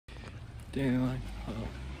doing like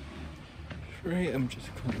three. I'm just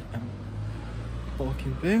going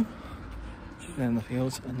walking through, she's in the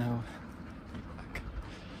fields, and now back.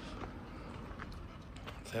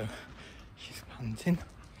 So she's panting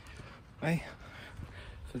away.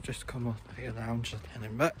 So just come off the field now, just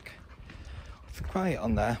heading back. It's quiet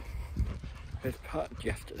on there. It was parked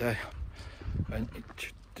yesterday, and it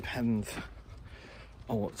depends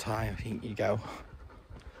on what time I think you go.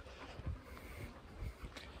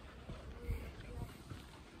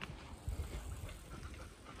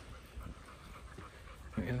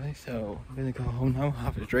 Really, so I'm gonna go home now,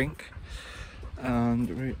 have a drink, and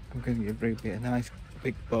I'm gonna give Ruby a nice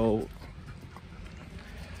big bowl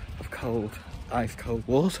of ice cold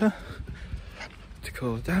water to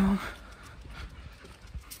cool down.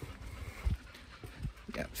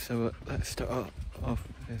 Yep, so let's start off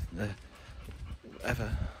with the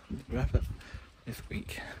weather. The weather this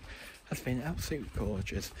week has been absolutely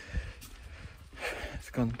gorgeous. It's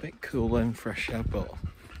gone a bit cooler and fresher, but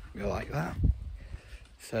we like that.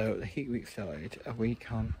 So the heat week started a week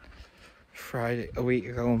ago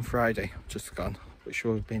on Friday, just gone, which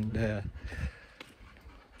would have been the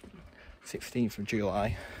 16th of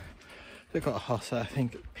July. It got hotter. I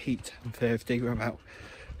think it peaked on Thursday, we're about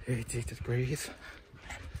 80 degrees.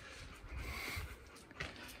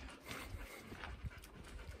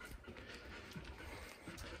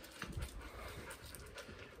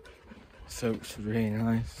 So it's really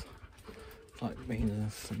nice. It's like being in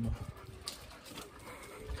the summer.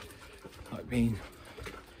 Like being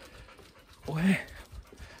where?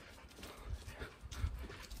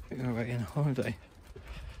 We're away on holiday.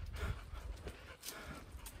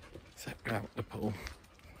 Except we're out the pool.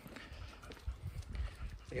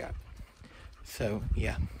 Yeah. So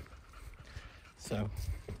yeah. So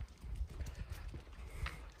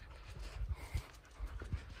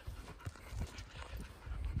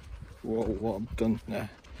what I've done there.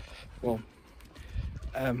 Well,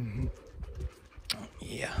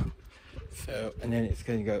 yeah. So, and then it's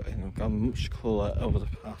going to go, and I've gone much cooler over the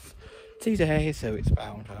past 2 days, so it's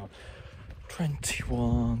around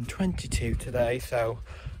 21, 22 today, so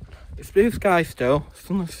it's blue sky still,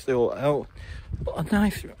 sun is still out, but a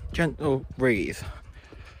nice gentle breeze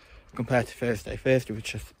compared to Thursday. Thursday was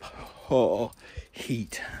just hot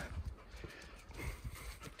heat.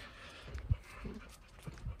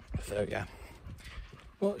 So yeah,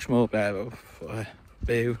 much more bearable for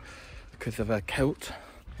Boo because of her coat.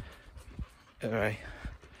 Anyway,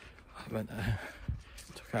 I went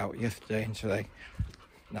took her out yesterday and today.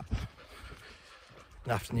 No,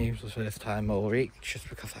 the afternoon was the first time all week, just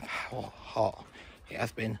because of how hot it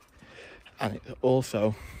has been, and it's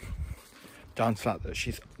also down to the fact that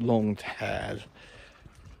she's long-haired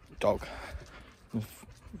dog.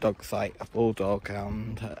 Dog's like a bulldog,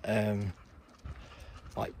 and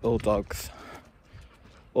like bulldogs,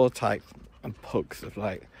 all types, and pugs are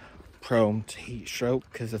like prone to heat stroke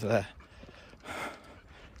because of their.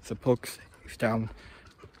 So pugs, it's down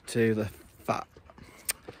to the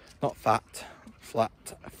flat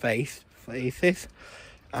faces,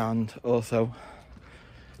 and also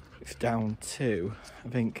it's down to, I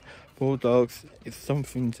think, bulldogs, it's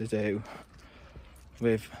something to do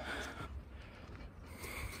with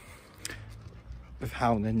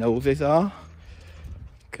how their noses are,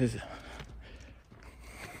 because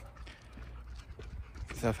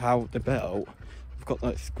of how they're built. They've got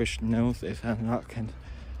like squished noses, and that can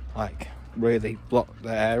like really block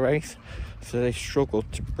the airways, so they struggle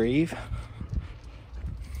to breathe.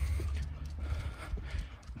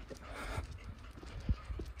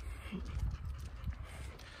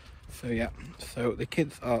 So yeah, so the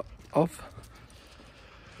kids are off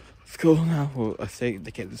school now. Well, I say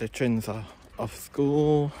the twins are off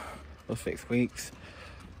school for 6 weeks.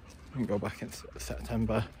 We go back in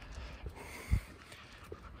September,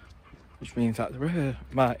 which means that the river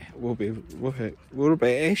will be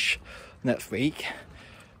rubbish next week,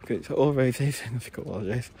 because it's always is in the school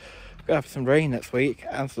holidays. We're gonna have some rain next week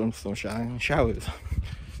and some sunshine and showers,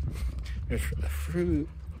 with a few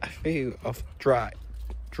of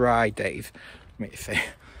dry days, let me say,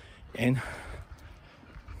 in.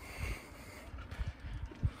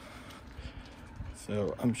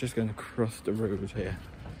 So I'm just going to cross the road here.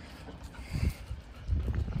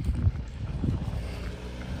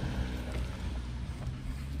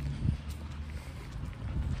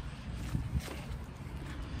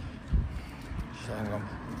 Hang on.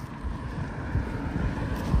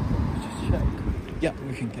 Just check. Yeah,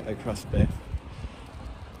 we can get across there.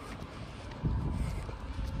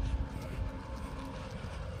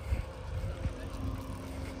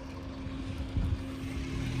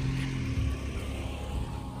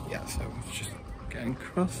 Yeah, so just getting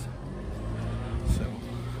across. So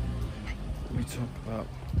we talk about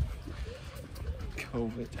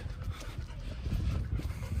COVID.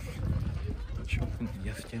 Shopping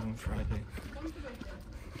yesterday on Friday.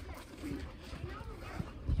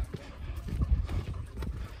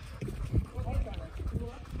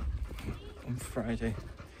 On Friday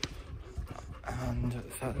and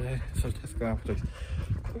Saturday, so just go after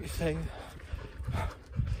quite safe.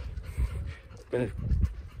 Been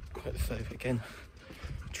quite safe again.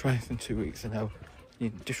 Try it in 2 weeks and now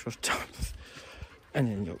need dishwasher tops, and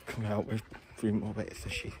then you'll come out with 3 more bits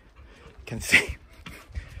as you can see.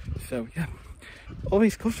 So yeah,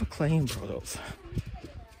 always go for clean products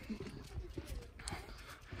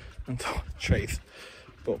and toiletries,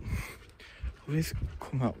 but always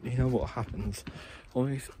come out, you know what happens,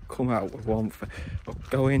 always come out with one thing, or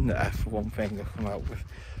go in there for one thing and come out with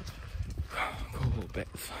a couple of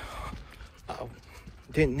bits that I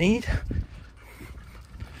didn't need,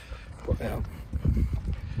 but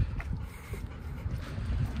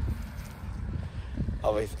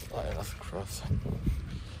always letting us across.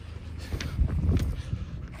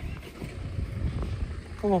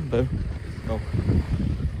 Come on, Boo. Go.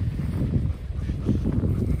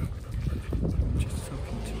 I'm just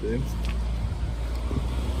talking to Boo.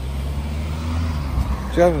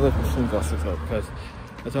 So I have a little sunglasses up because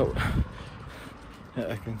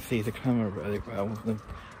I can see the camera really well with them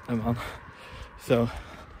on. So,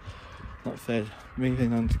 that said,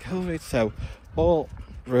 moving on to COVID. So, all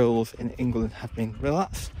rules in England have been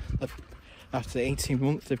relaxed after 18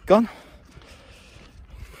 months they've gone.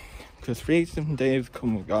 Because freedom days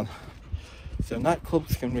come and gone. So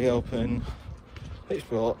nightclubs can reopen,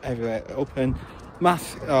 baseball everywhere open.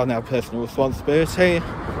 Masks are now personal responsibility,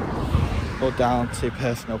 or down to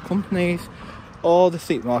personal companies. All the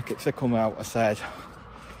supermarkets that come out are said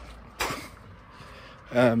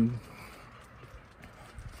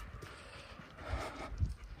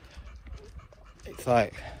it's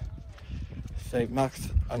like, say masks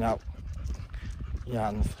are now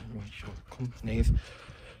Jan's companies.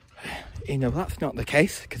 You know, that's not the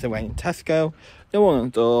case, because I went in Tesco, no one on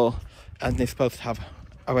the door, and they're supposed to have,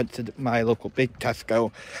 I went to my local big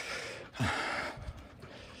Tesco,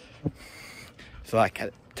 so like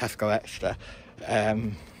a Tesco Extra,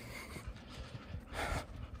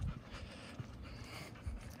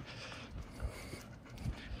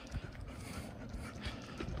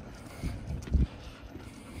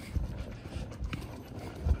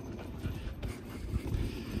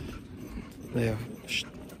 they have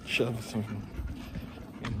shove something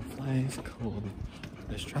in place called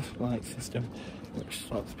this traffic light system, which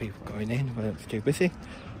stops people going in when it's too busy.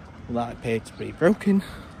 Well, that appeared to be broken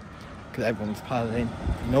because everyone's piling in,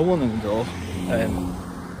 no one on the door,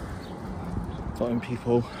 stopping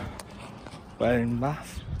people wearing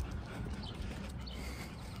masks.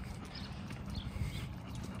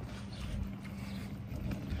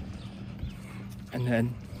 And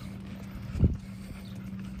then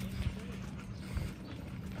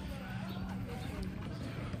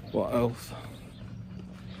what else?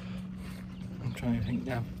 I'm trying to think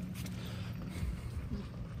now.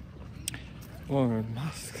 Wearing a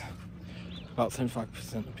mask. About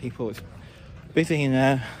 75% of people. It's busy in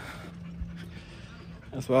there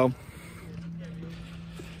as well.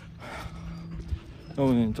 No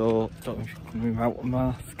one in the door. Don't know if you can move out a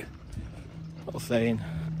mask. Or saying,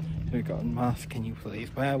 if you've got a mask, can you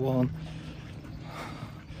please wear one?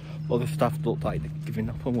 All the staff look like they're giving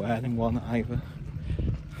up on wearing one either.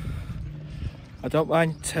 I don't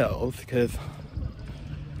mind tills because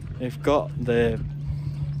they've got the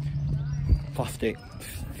plastic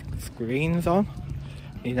screens on.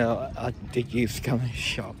 You know, I did use Scanner's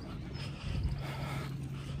shop.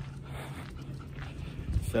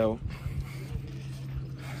 So,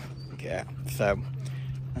 yeah, so,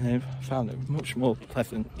 and I found it much more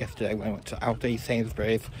pleasant yesterday when I went to Aldi,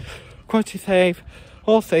 Sainsbury's. Quality safe,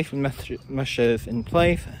 all safety measures in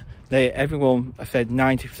place. Everyone, I said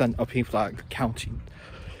 90% of people are counting.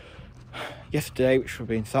 Yesterday, which would have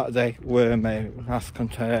been Saturday, were masks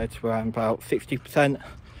compared to around about 60%.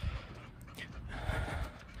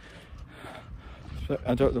 So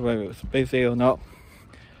I don't know whether it was busy or not.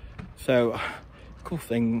 So, cool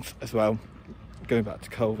things as well, going back to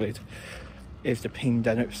COVID, is the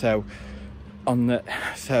pandemic. So,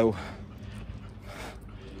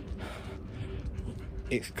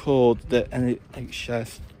 it's called the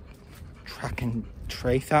NHS Track and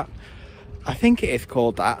Trace app. I think it is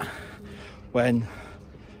called that, when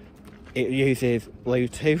it uses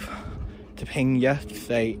Bluetooth to ping you to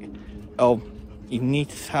say, oh, you need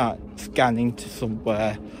to start scanning to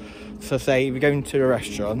somewhere. So say if you're going to a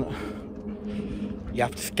restaurant, you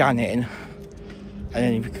have to scan in and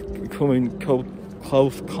then you become in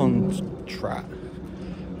close contract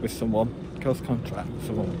with someone,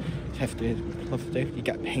 tested positive, you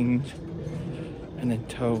get pinged, and then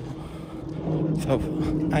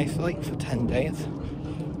self-isolate for 10 days.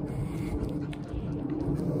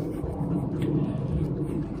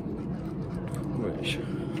 Which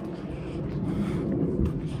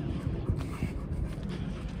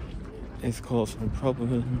is causing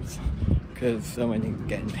problems because so many are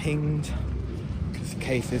getting pinged because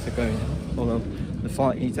cases are going up, although they're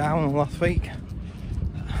slightly down last week.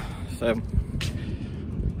 So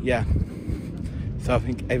yeah, so I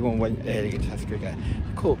think everyone went early to Tesco to get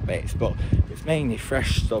cooked bits, but it's mainly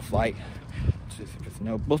fresh stuff like there's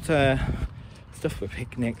no butter, stuff for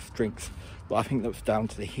picnics, drinks. But I think that was down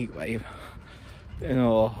to the heat wave. You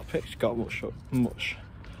know, I pictured got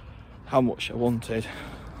how much I wanted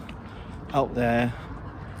out there,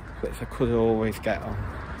 which I could always get on.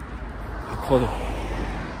 I could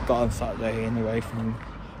have got on Saturday anyway from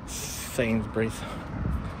Sainsbury's,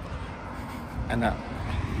 and that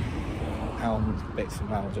bits of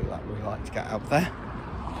Maldo that we like to get out there.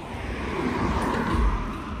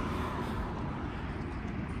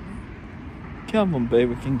 Come on, babe,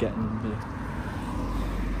 we can get in there.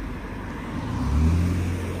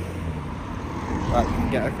 Right, we can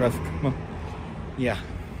get across, come on. Yeah.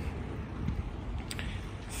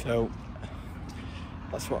 So,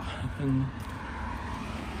 that's what happened.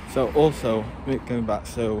 So also, going back,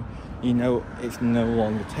 so you know it's no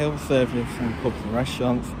longer table service in pubs and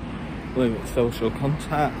restaurants, limit social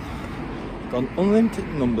contact, got unlimited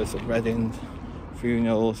numbers of weddings,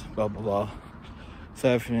 funerals, blah blah blah. So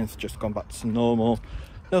everything's just gone back to normal,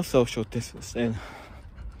 no social distancing.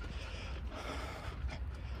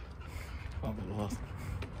 Blah blah blah.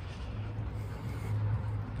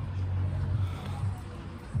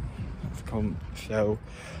 So,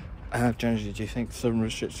 generally, do you think some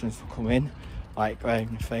restrictions will come in, like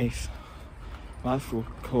wearing your face mask will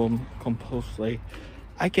come compulsory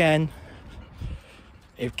again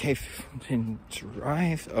if cases continue to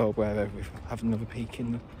rise, or whether we have another peak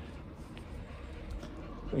in the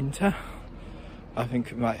winter? I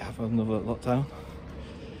think we might have another lockdown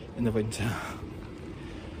in the winter.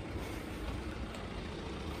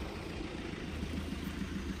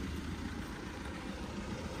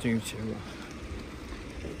 Due to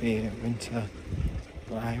the winter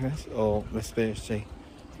virus or respiratory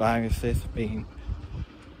viruses being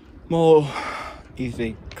more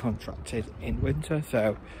easily contracted in winter.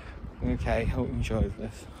 So, okay, hope you enjoyed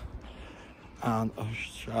this, and I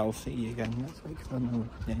shall see you again next week for another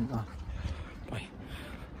day.